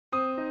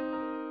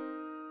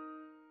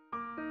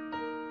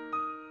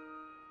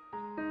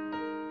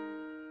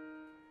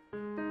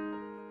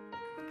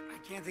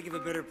can't think of a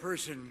better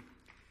person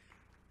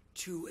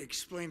to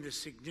explain the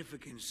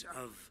significance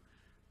of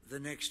the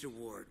next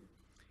award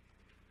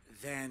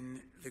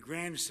than the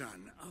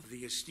grandson of the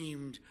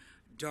esteemed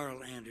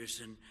Darl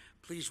Anderson.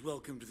 Please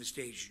welcome to the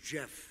stage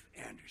Jeff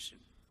Anderson.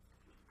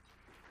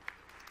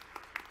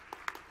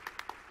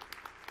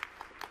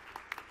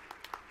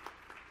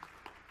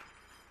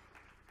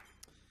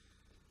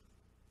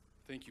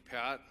 Thank you,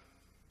 Pat.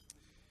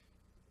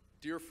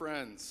 Dear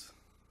friends,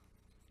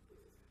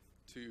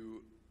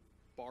 to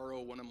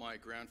borrow one of my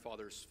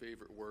grandfather's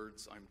favorite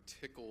words, I'm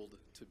tickled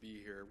to be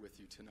here with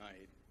you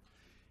tonight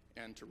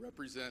and to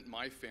represent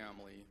my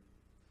family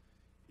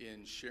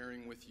in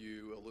sharing with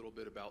you a little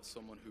bit about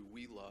someone who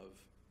we love,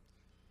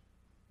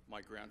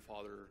 my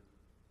grandfather,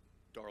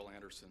 Darl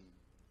Anderson.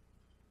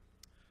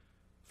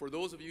 For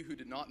those of you who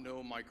did not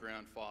know my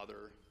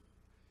grandfather,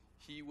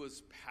 he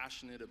was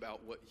passionate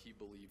about what he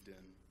believed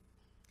in,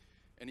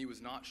 and he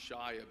was not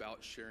shy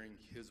about sharing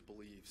his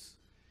beliefs.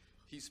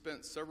 He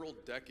spent several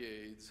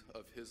decades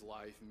of his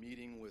life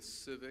meeting with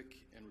civic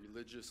and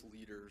religious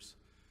leaders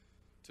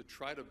to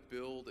try to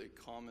build a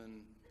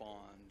common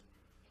bond,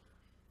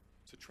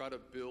 to try to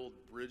build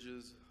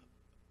bridges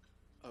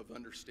of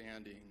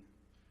understanding.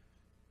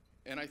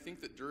 And I think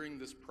that during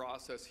this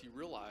process, he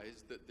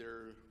realized that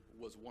there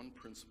was one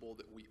principle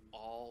that we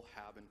all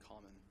have in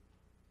common,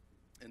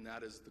 and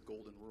that is the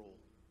Golden Rule.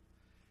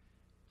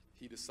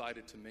 He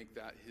decided to make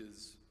that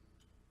his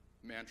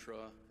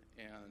mantra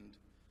and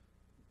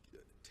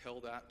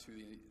tell that to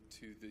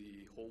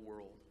the whole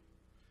world.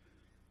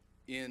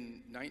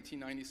 In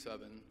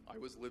 1997, I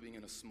was living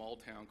in a small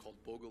town called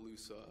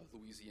Bogalusa,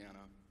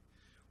 Louisiana,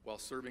 while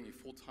serving a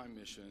full-time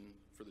mission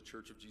for the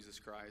Church of Jesus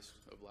Christ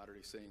of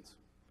Latter-day Saints.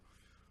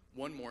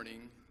 One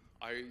morning,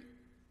 I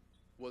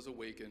was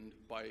awakened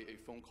by a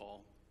phone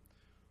call.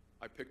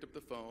 I picked up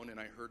the phone and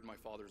I heard my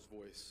father's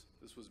voice.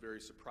 This was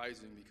very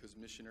surprising because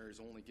missionaries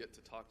only get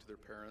to talk to their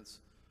parents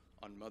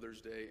on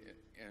Mother's Day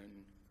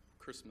and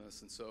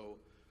Christmas, and so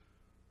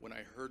when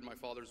I heard my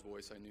father's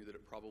voice, I knew that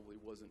it probably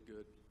wasn't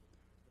good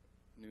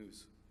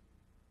news.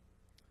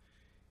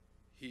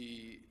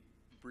 He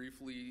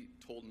briefly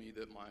told me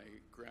that my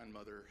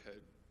grandmother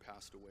had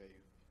passed away,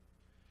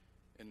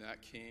 and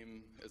that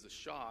came as a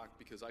shock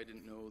because I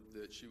didn't know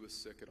that she was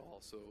sick at all,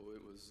 so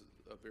it was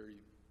a very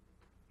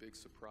big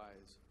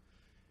surprise.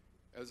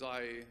 As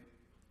I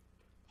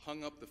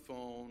hung up the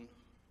phone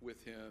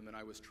with him and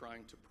I was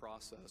trying to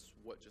process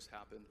what just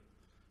happened,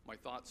 my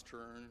thoughts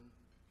turned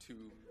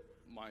to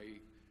my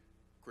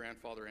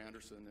grandfather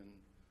Anderson and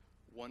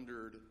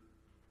wondered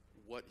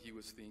what he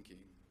was thinking.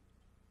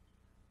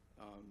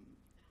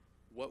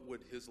 What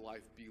would his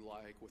life be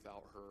like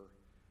without her?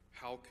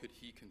 How could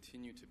he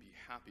continue to be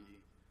happy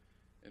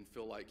and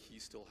feel like he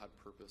still had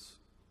purpose?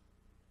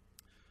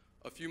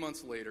 A few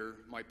months later,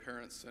 my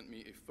parents sent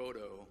me a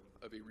photo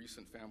of a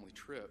recent family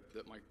trip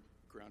that my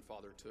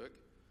grandfather took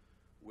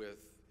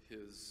with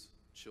his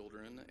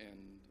children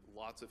and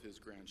lots of his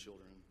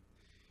grandchildren.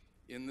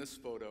 In this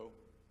photo,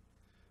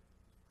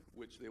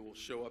 which they will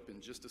show up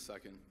in just a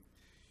second,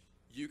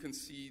 you can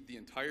see the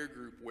entire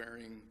group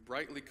wearing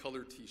brightly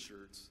colored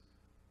t-shirts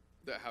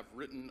that have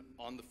written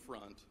on the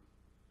front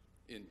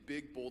in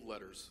big bold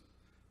letters,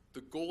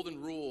 "The Golden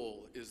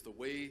Rule is the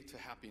way to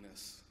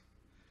happiness."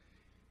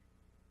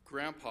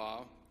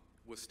 Grandpa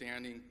was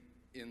standing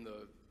in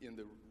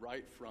the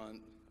right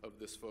front of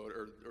this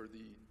photo, or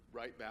the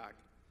right back.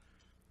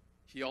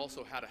 He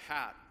also had a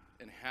hat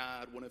and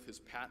had one of his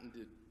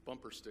patented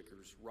bumper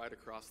stickers right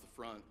across the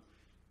front.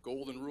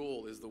 "Golden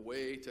Rule is the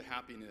way to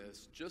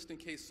happiness," just in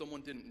case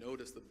someone didn't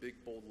notice the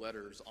big bold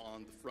letters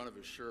on the front of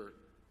his shirt.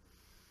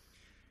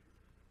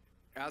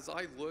 As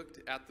I looked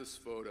at this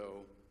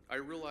photo, I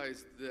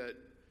realized that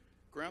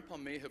Grandpa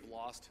may have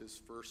lost his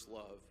first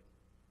love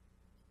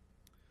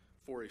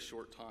for a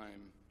short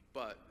time,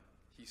 but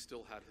he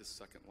still had his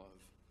second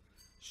love,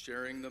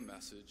 sharing the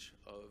message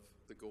of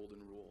the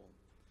Golden Rule.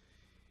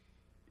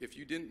 If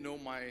you didn't know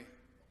my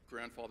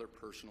grandfather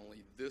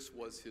personally, this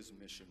was his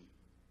mission.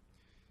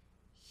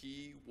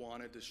 He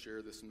wanted to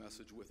share this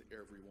message with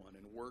everyone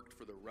and worked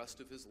for the rest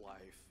of his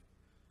life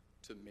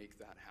to make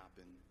that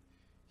happen.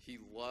 He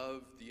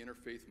loved the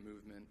interfaith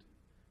movement,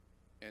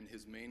 and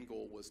his main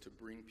goal was to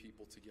bring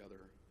people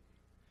together.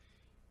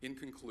 In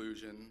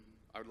conclusion,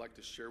 I would like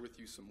to share with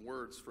you some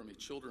words from a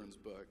children's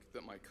book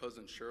that my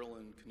cousin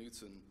Sherilyn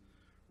Knutson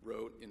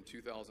wrote in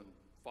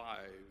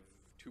 2005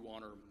 to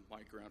honor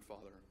my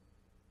grandfather.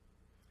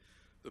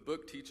 The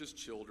book teaches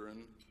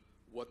children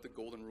what the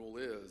Golden Rule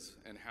is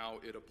and how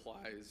it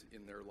applies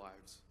in their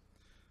lives.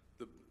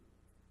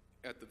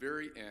 At the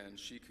very end,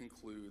 she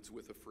concludes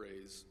with a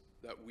phrase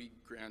that we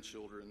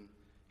grandchildren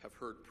have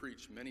heard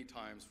preached many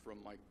times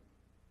from my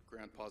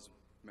grandpa's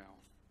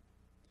mouth.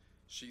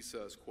 She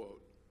says,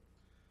 quote,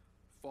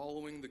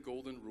 "Following the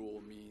Golden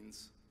Rule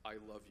means I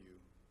love you.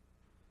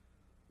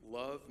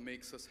 Love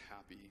makes us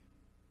happy,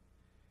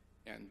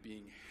 and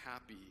being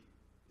happy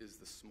is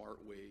the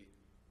smart way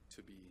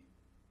to be.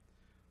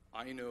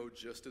 I know,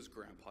 just as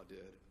Grandpa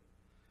did,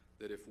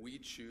 that if we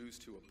choose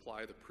to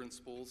apply the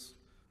principles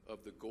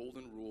of the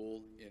golden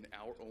rule in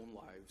our own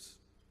lives,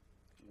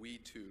 we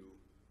too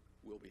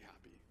will be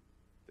happy.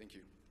 Thank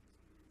you.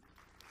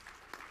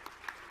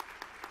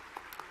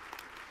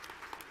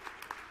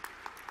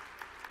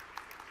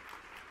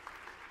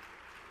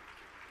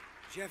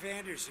 Jeff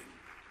Anderson.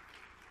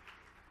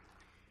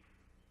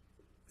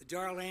 The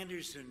Darl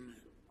Anderson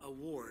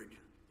Award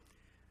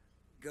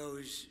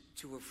goes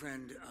to a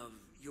friend of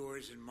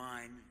yours and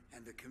mine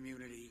and the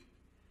community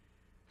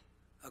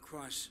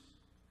across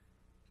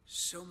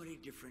so many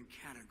different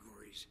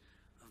categories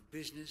of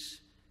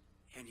business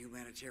and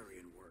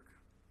humanitarian work.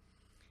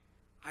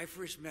 I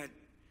first met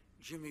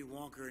Jimmy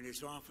Walker in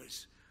his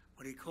office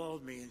when he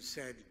called me and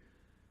said,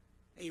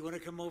 "Hey, you want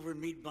to come over and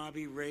meet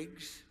Bobby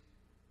Riggs?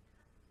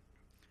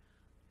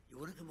 You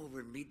want to come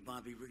over and meet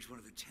Bobby Riggs, one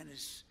of the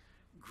tennis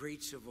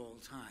greats of all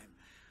time."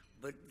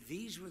 But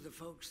these were the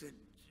folks that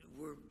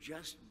were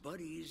just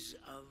buddies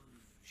of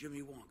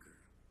Jimmy Walker.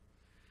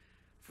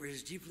 For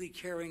his deeply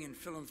caring and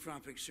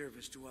philanthropic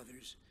service to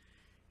others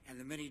and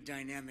the many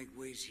dynamic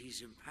ways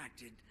he's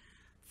impacted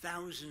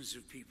thousands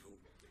of people,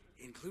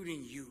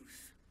 including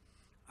youth,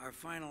 our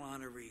final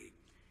honoree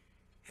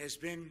has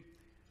been,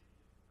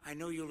 I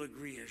know you'll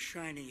agree, a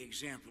shining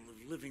example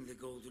of living the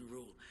golden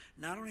rule,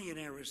 not only in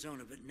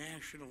Arizona, but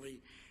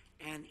nationally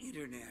and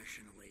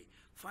internationally.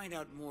 Find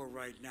out more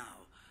right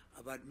now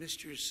about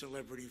Mr.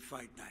 Celebrity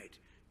Fight Night,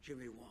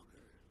 Jimmy Walker.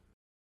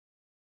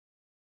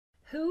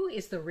 Who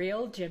is the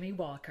real Jimmy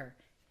Walker?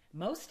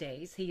 Most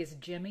days he is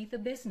Jimmy the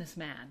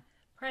businessman,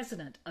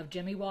 president of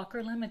Jimmy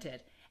Walker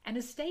Limited, an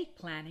estate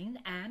planning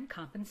and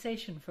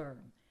compensation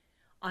firm.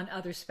 On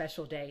other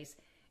special days,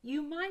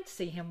 you might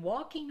see him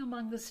walking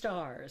among the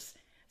stars.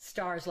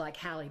 Stars like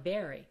Halle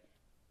Berry,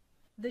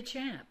 The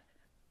Champ,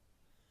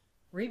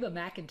 Reba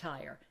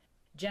McEntire,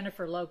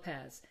 Jennifer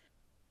Lopez,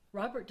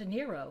 Robert De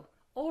Niro,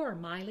 or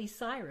Miley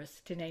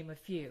Cyrus, to name a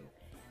few,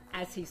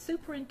 as he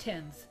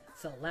superintends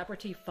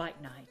Celebrity Fight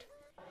Night.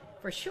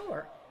 For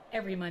sure,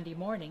 every Monday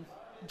morning,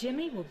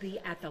 Jimmy will be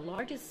at the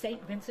largest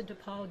St. Vincent de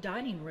Paul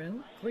dining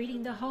room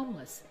greeting the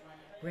homeless,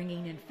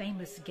 bringing in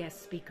famous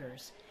guest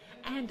speakers,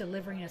 and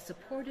delivering a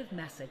supportive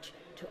message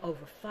to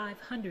over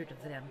 500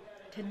 of them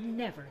to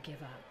never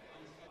give up.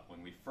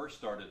 When we first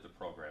started the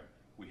program,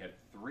 we had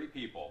 3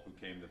 people who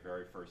came the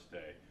very first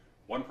day.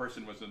 One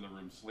person was in the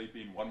room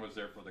sleeping, one was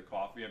there for the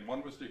coffee, and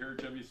one was to hear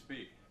Jimmy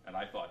speak. And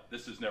I thought,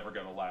 this is never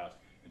going to last.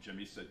 And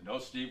Jimmy said, "No,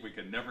 Steve, we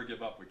can never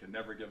give up. We can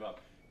never give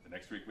up." The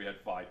next week we had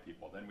 5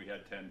 people, then we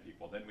had 10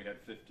 people, then we had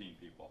 15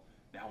 people.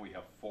 Now we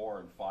have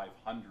 400 and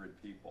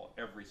 500 people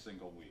every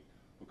single week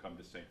who come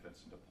to St.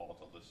 Vincent de Paul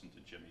to listen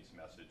to Jimmy's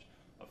message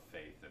of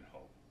faith and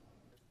hope.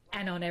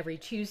 And on every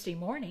Tuesday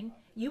morning,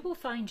 you will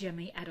find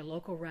Jimmy at a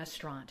local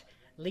restaurant,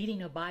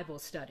 leading a Bible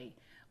study,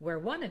 where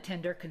one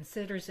attender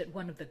considers it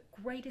one of the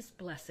greatest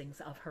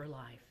blessings of her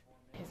life.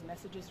 His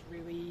messages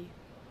really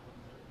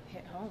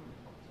hit home.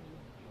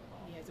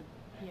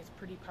 He has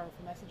pretty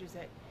powerful messages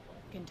that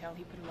you can tell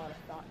he put a lot of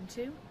thought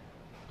into,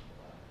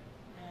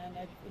 and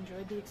I've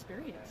enjoyed the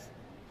experience.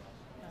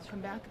 I'll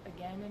come back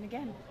again and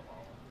again.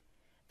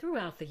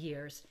 Throughout the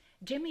years,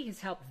 Jimmy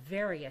has helped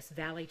various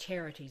Valley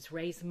charities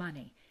raise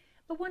money,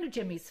 but one of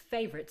Jimmy's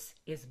favorites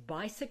is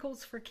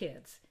Bicycles for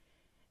Kids.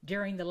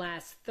 During the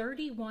last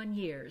 31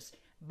 years,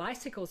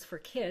 Bicycles for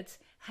Kids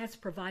has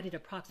provided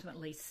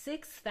approximately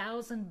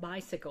 6,000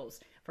 bicycles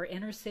for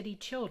inner-city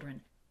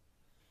children.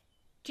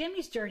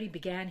 Jimmy's journey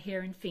began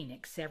here in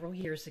Phoenix several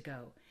years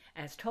ago,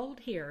 as told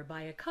here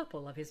by a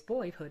couple of his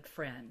boyhood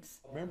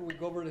friends. Remember, we'd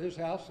go over to his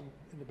house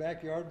in the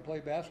backyard and play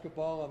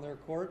basketball on their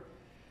court.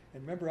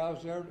 And remember, I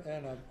was there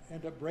and I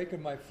ended up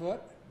breaking my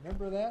foot.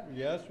 Remember that?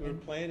 Yes, we were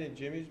playing in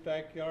Jimmy's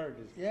backyard.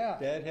 His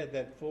dad had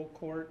that full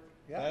court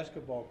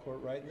basketball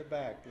court right in the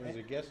back. There was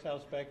a guest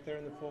house back there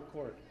in the full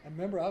court. I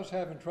remember I was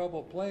having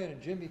trouble playing, and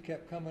Jimmy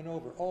kept coming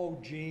over. "Oh,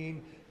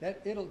 Gene,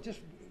 it'll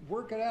just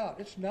work it out.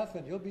 It's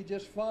nothing. You'll be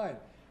just fine."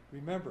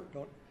 Remember,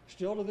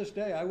 still to this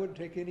day, I wouldn't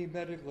take any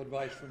medical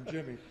advice from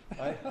Jimmy.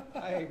 I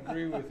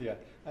agree with you.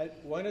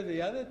 One of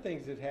the other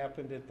things that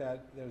happened at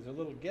there was a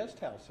little guest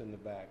house in the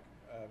back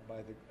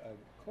by the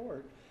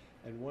court.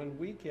 And one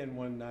weekend,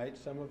 one night,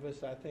 some of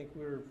us, I think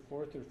we were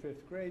 4th or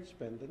 5th grade,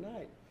 spend the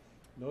night.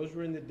 Those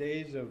were in the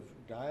days of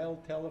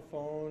dial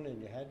telephone,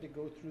 and you had to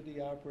go through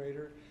the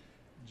operator.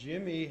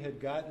 Jimmy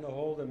had gotten a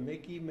hold of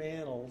Mickey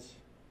Mantle's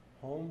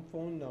home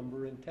phone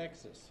number in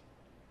Texas.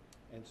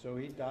 And so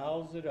he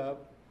dials it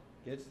up,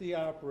 gets the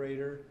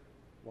operator,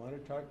 want to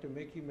talk to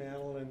Mickey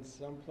Mantle in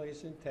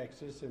someplace in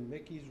Texas, and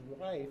Mickey's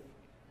wife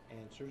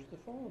answers the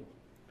phone.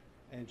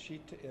 And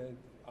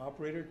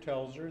operator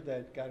tells her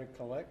that got a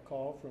collect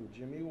call from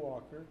Jimmy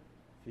Walker,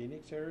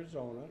 Phoenix,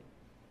 Arizona,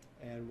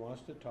 and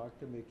wants to talk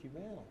to Mickey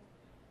Mantle.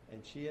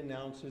 And she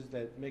announces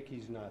that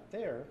Mickey's not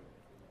there,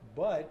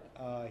 but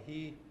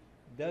he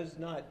does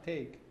not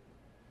take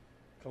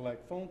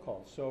collect phone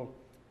calls. So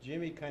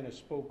Jimmy kind of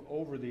spoke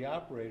over the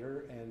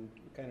operator and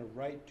kind of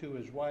right to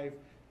his wife,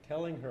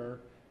 telling her,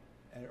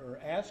 or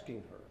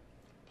asking her,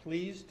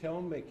 "Please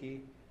tell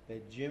Mickey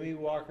that Jimmy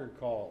Walker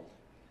called,"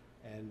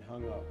 and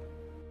hung up.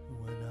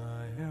 When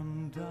I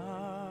am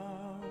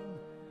down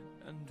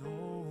and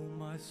oh,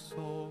 my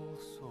soul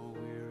so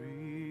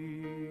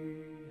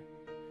weary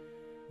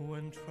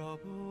when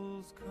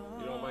troubles come.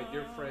 You know, my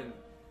dear friend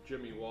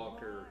Jimmy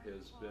Walker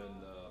has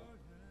been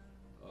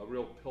a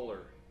real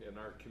pillar in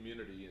our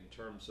community in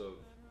terms of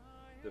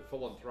the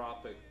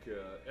philanthropic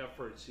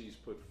efforts he's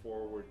put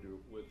forward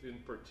with, in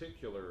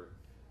particular,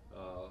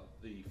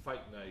 the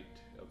Fight Night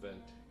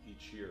event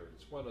each year.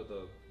 It's one of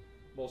the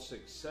most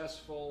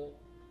successful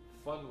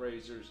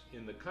fundraisers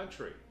in the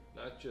country,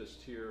 not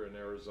just here in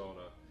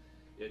Arizona.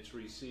 It's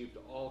received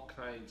all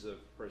kinds of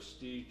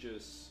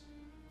prestigious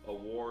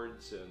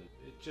awards, and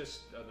it's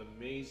just an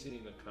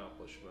amazing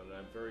accomplishment.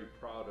 I'm very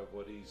proud of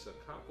what he's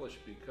accomplished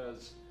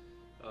because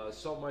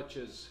so much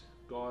has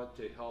gone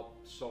to help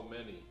so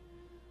many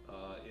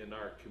in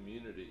our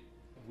community.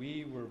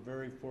 We were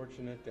very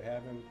fortunate to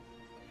have him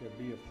to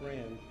be a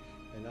friend,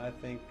 and I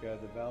think the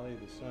Valley of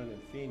the Sun in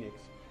Phoenix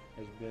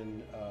has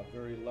been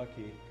very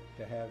lucky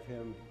to have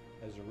him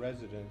as a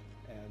resident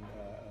and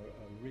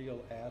a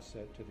real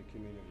asset to the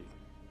community.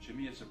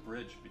 Jimmy is a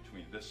bridge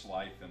between this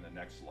life and the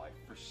next life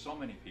for so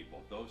many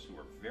people, those who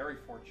are very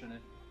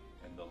fortunate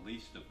and the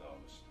least of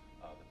those,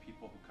 the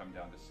people who come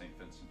down to St.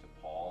 Vincent de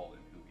Paul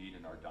and who eat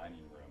in our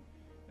dining room.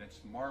 And it's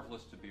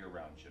marvelous to be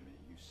around Jimmy.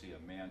 You see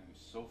a man who's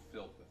so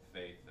filled with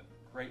faith and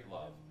great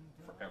love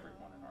for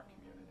everyone in our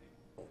community.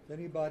 If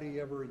anybody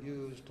ever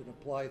used and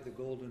applied the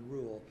golden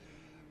rule,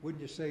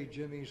 wouldn't you say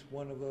Jimmy's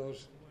one of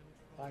those?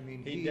 I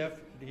mean, he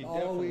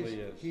definitely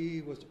is.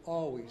 He was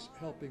always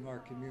helping our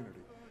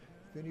community.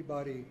 If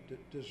anybody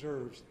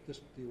deserves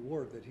the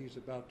award that he's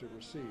about to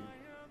receive,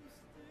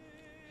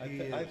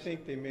 I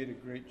think they made a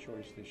great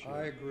choice this year.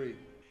 I agree.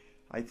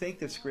 I think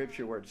the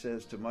scripture where it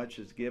says to much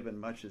is given,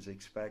 much is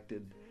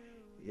expected,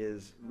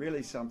 is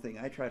really something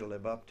I try to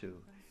live up to.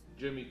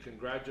 Jimmy,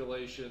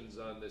 congratulations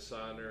on this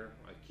honor.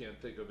 I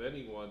can't think of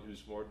anyone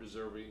who's more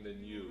deserving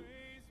than you.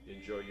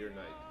 Enjoy your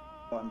night.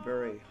 I'm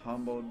very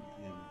humbled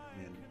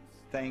and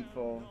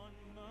thankful.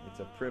 It's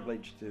a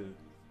privilege to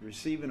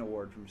receive an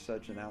award from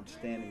such an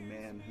outstanding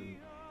man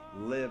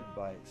who lived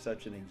by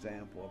such an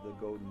example of the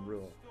golden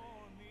rule.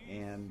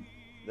 And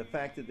the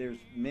fact that there's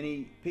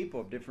many people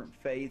of different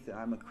faith,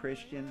 I'm a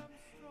Christian,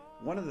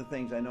 one of the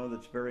things I know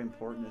that's very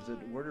important is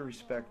that we're to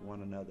respect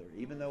one another,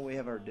 even though we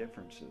have our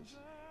differences.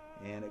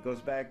 And it goes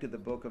back to the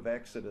book of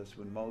Exodus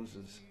when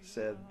Moses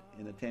said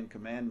in the Ten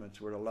Commandments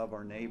we're to love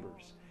our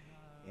neighbors.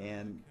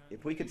 And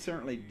if we could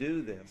certainly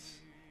do this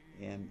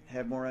and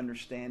have more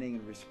understanding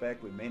and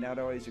respect, we may not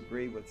always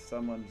agree with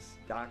someone's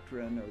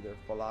doctrine or their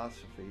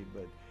philosophy,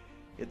 but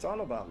it's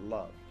all about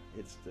love.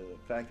 It's the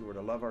fact that we're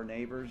to love our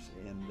neighbors.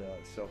 And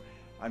so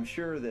I'm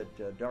sure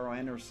that Darrell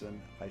Anderson,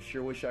 I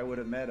sure wish I would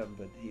have met him,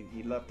 but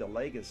he left a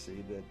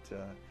legacy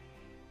that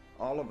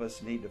all of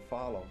us need to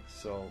follow.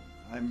 So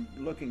I'm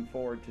looking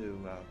forward to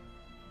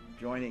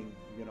joining,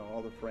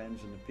 all the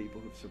friends and the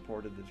people who've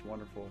supported this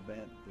wonderful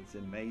event that's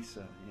in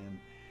Mesa. And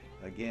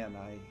again,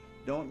 I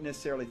don't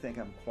necessarily think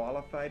I'm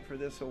qualified for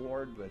this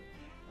award, but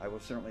I will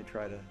certainly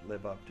try to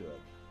live up to it.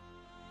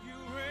 You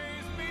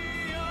raise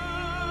me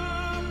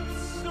up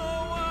so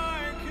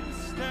I can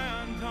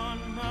stand on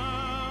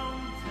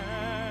mountains.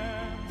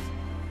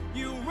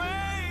 You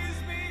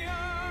raise me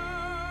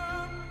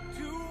up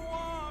to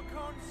walk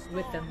on stars.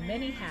 With the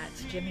many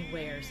hats Jimmy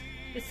wears,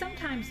 it's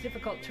sometimes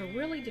difficult to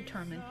really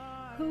determine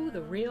who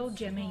the real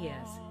Jimmy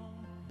is.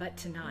 But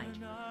tonight,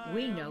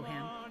 we know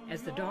him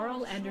as the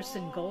Darrell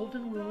Anderson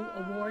Golden Rule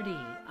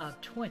Awardee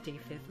of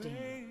 2015.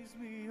 Raise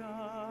me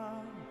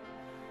up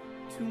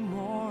to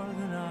more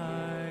than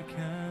I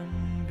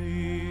can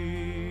be.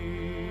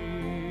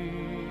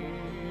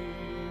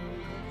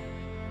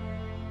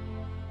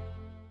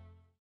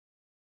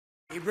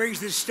 He brings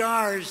the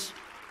stars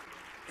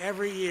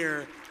every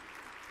year.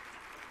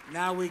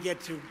 Now we get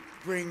to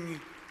bring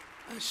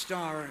a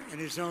star in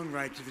his own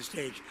right to the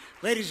stage.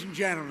 Ladies and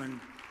gentlemen,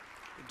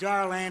 the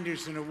Darrell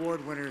Anderson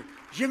Award winner,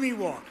 Jimmy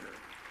Walker.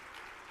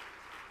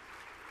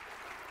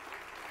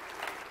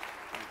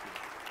 Thank you.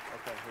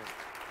 Okay, here.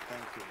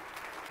 Thank you.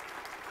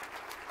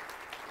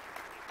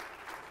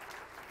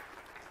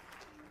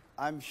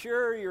 I'm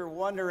sure you're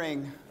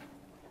wondering,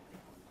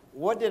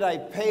 what did I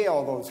pay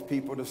all those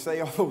people to say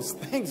all those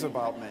things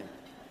about me?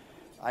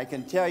 I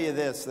can tell you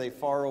this, they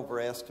far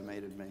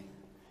overestimated me.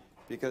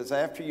 Because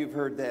after you've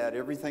heard that,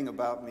 everything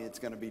about me, it's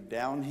going to be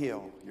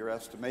downhill. Your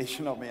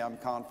estimation of me, I'm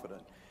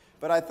confident.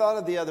 But I thought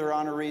of the other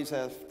honorees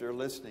after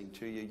listening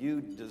to you. You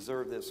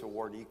deserve this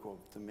award equal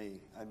to me.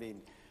 I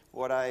mean,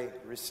 what I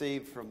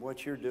received from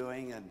what you're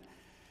doing and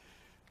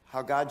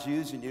how God's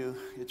using you,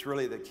 it's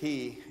really the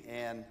key.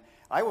 And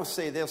I will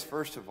say this,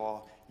 first of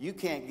all, you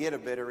can't get a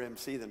better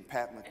MC than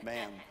Pat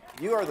McMahon.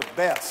 You are the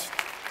best,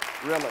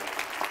 really.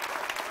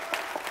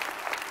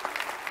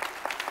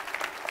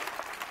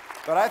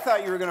 But I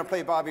thought you were going to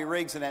play Bobby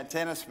Riggs in that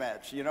tennis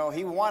match. You know,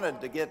 he wanted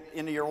to get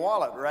into your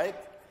wallet, right?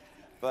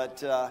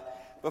 But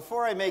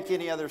before I make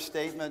any other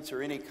statements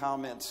or any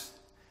comments,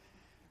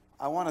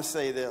 I want to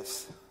say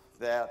this,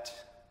 that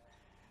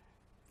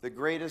the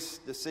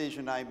greatest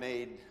decision I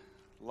made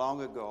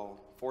long ago,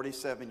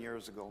 47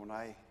 years ago, when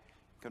I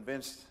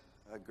convinced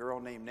a girl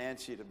named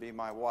Nancy to be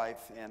my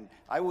wife, and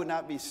I would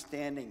not be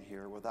standing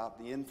here without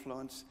the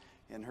influence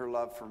and her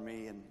love for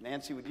me. And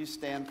Nancy, would you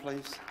stand,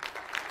 please?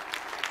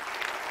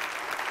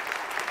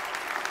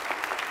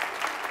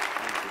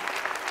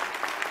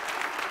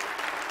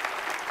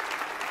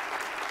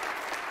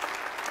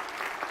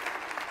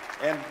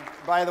 And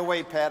by the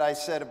way, Pat, I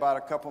said about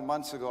a couple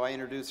months ago, I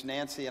introduced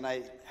Nancy, and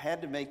I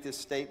had to make this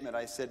statement.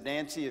 I said,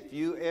 Nancy, if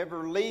you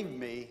ever leave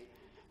me,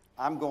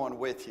 I'm going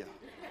with you.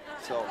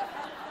 So,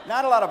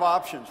 not a lot of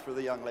options for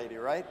the young lady,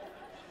 right?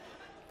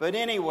 But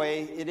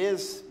anyway, it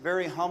is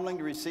very humbling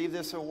to receive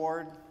this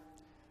award.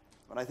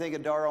 When I think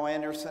of Darrell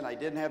Anderson, I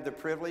didn't have the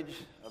privilege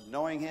of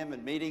knowing him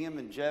and meeting him.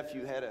 And Jeff,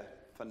 you had a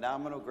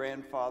phenomenal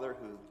grandfather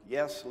who,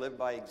 yes, lived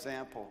by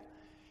example.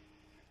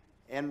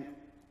 And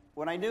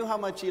when I knew how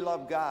much he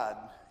loved God,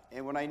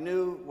 and when I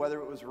knew whether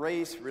it was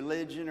race,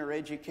 religion, or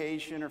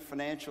education, or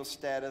financial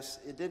status,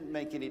 it didn't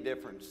make any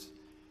difference.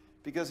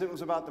 Because it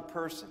was about the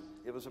person.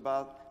 It was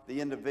about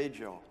the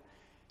individual.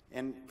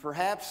 And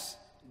perhaps,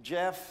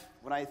 Jeff,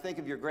 when I think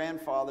of your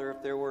grandfather,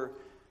 if there were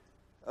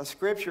a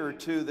scripture or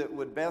two that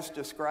would best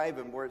describe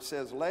him, where it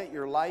says, let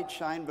your light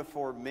shine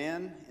before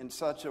men in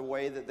such a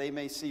way that they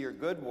may see your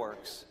good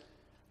works,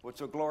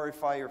 which will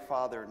glorify your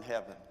Father in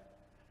heaven.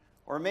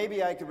 Or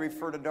maybe I could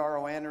refer to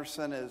Darrell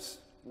Anderson as,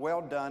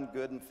 well done,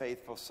 good and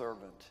faithful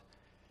servant,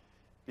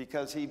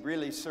 because he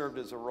really served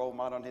as a role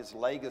model, and his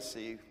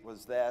legacy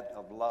was that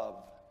of love.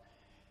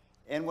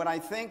 And when I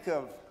think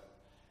of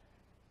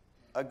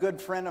a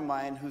good friend of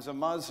mine who's a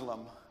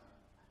Muslim,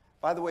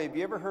 by the way, have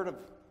you ever heard of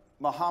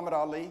Muhammad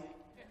Ali?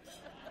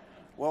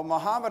 Well,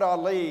 Muhammad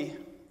Ali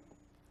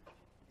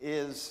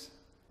is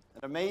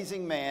an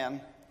amazing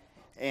man,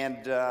 and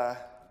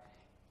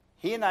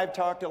he and I have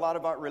talked a lot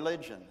about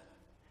religion.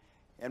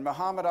 And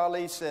Muhammad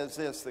Ali says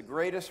this, the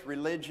greatest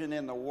religion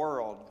in the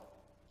world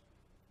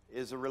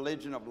is a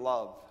religion of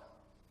love.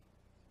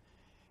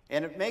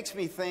 And it makes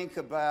me think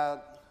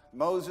about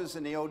Moses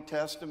in the Old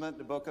Testament,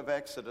 the book of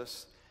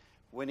Exodus,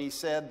 when he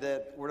said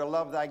that we're to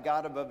love thy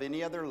God above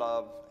any other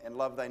love and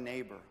love thy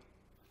neighbor.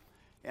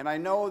 And I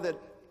know that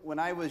when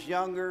I was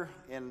younger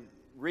and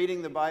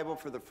reading the Bible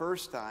for the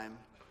first time,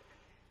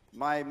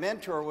 my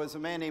mentor was a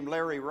man named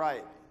Larry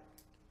Wright.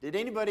 Did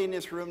anybody in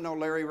this room know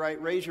Larry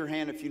Wright? Raise your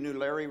hand if you knew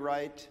Larry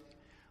Wright.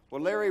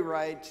 Well, Larry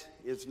Wright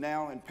is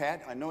now, and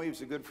Pat, I know he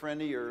was a good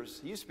friend of yours.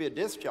 He used to be a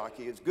disc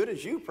jockey, as good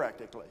as you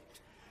practically.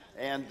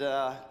 And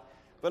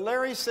but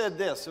Larry said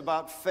this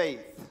about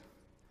faith.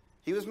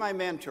 He was my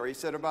mentor. He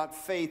said about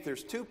faith,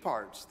 there's two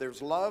parts.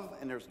 There's love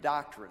and there's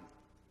doctrine.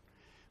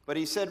 But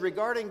he said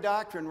regarding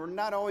doctrine, we're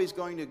not always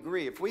going to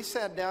agree. If we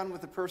sat down with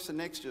the person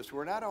next to us,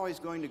 we're not always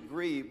going to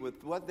agree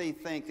with what they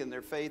think in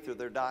their faith or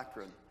their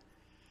doctrine.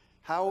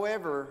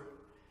 However,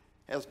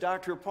 as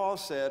Dr. Paul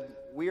said,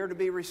 we are to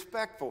be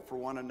respectful for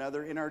one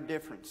another in our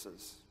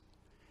differences.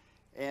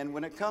 And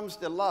when it comes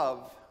to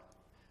love,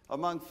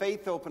 among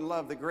faith, hope, and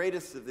love, the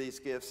greatest of these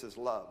gifts is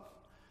love.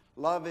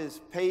 Love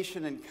is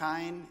patient and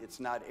kind. It's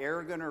not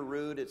arrogant or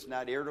rude. It's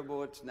not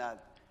irritable. It's not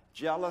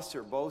jealous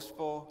or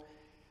boastful.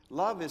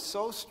 Love is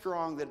so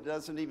strong that it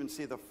doesn't even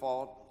see the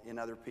fault in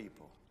other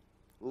people.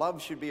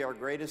 Love should be our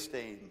greatest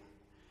aim.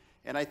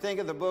 And I think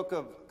of the book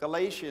of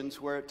Galatians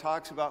where it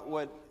talks about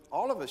what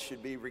all of us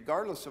should be,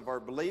 regardless of our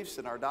beliefs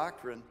and our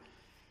doctrine,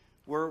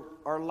 where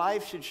our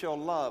life should show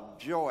love,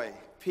 joy,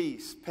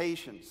 peace,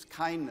 patience,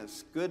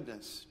 kindness,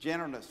 goodness,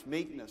 gentleness,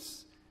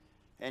 meekness,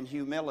 and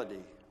humility.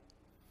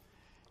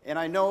 And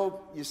I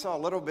know you saw a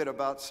little bit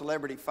about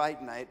Celebrity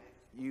Fight Night.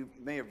 You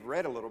may have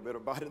read a little bit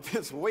about it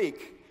this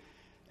week.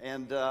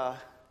 And while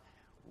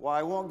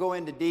I won't go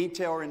into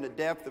detail or into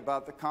depth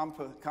about the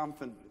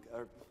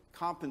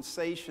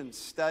compensation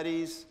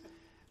studies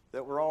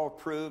that were all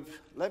approved,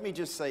 let me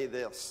just say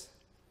this.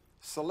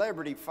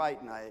 Celebrity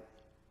Fight Night,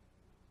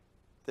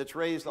 that's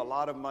raised a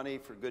lot of money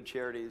for good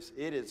charities,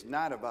 it is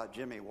not about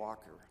Jimmy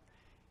Walker.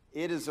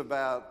 It is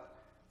about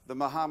the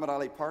Muhammad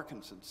Ali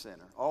Parkinson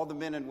Center. All the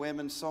men and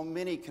women, so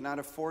many cannot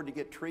afford to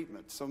get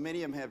treatment. So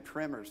many of them have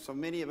tremors. So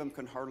many of them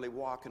can hardly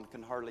walk and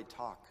can hardly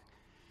talk.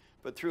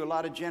 But through a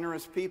lot of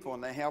generous people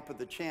and the help of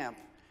the champ,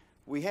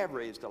 we have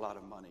raised a lot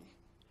of money.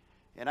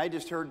 And I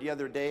just heard the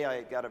other day,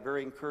 I got a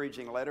very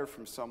encouraging letter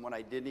from someone,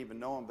 I didn't even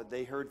know him, but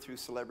they heard through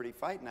Celebrity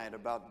Fight Night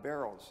about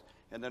Barrels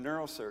and the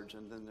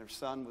neurosurgeon, and their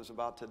son was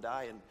about to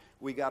die, and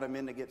we got him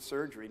in to get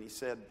surgery, and he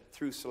said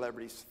through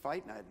Celebrity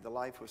Fight Night, the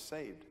life was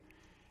saved.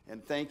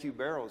 And thank you,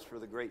 Barrels, for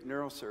the great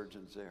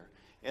neurosurgeons there.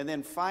 And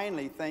then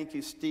finally, thank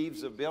you, Steve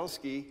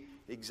Zabilski,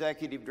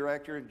 Executive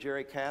Director, and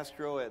Jerry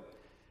Castro at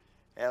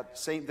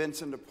St.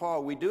 Vincent de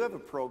Paul. We do have a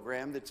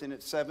program that's in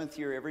its 7th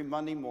year every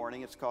Monday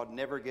morning. It's called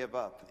Never Give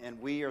Up. And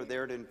we are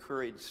there to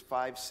encourage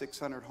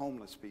 500-600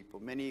 homeless people,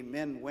 many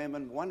men,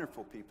 women,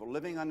 wonderful people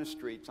living on the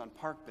streets, on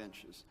park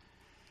benches.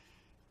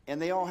 And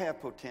they all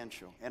have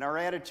potential. And our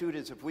attitude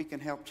is if we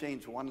can help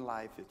change one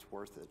life, it's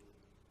worth it.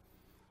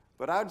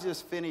 But I'll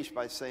just finish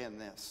by saying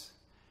this.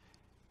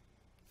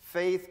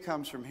 Faith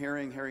comes from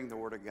hearing the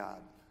Word of God.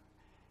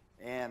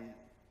 And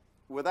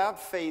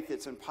without faith,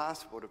 it's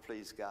impossible to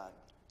please God.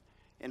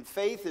 And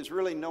faith is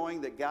really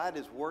knowing that God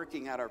is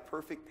working out our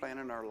perfect plan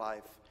in our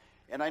life.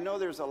 And I know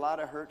there's a lot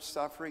of hurt,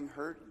 suffering,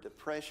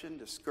 depression,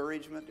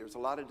 discouragement. There's a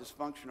lot of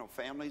dysfunctional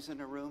families in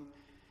the room.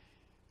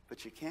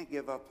 But you can't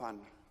give up on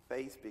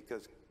faith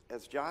because,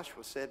 as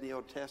Joshua said in the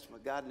Old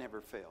Testament, God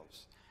never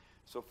fails.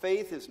 So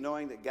faith is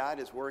knowing that God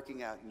is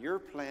working out your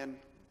plan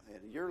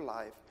in your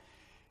life.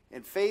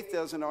 And faith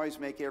doesn't always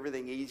make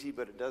everything easy,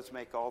 but it does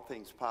make all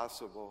things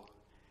possible.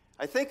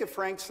 I think of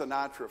Frank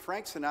Sinatra.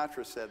 Frank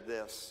Sinatra said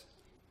this: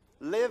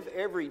 live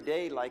every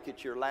day like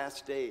it's your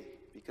last day,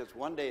 because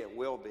one day it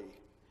will be.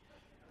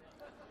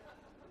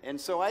 And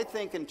so I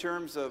think in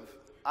terms of,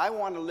 I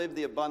want to live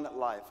the abundant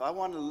life. I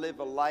want to live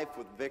a life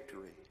with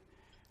victory.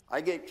 I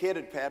get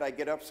kidded, Pat. I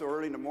get up so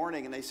early in the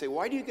morning, and they say,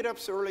 why do you get up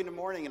so early in the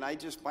morning? And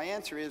my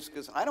answer is,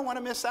 because I don't want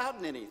to miss out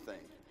on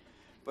anything.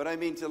 But I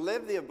mean, to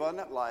live the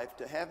abundant life,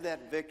 to have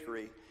that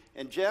victory.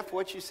 And Jeff,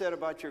 what you said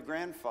about your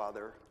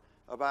grandfather,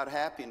 about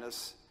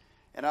happiness,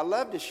 and I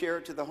love to share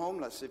it to the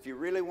homeless. If you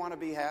really want to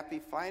be happy,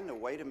 find a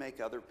way to make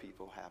other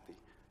people happy.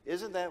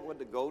 Isn't that what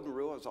the golden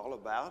rule is all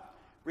about?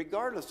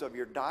 Regardless of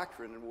your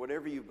doctrine and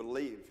whatever you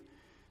believe.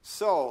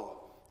 So,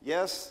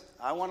 yes,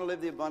 I want to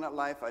live the abundant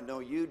life. I know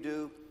you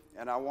do.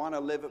 And I want to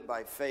live it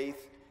by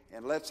faith.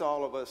 And let's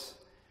all of us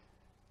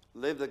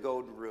live the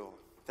golden rule.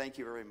 Thank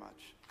you very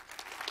much.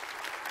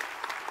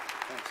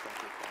 Thanks,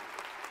 Dr. Paul.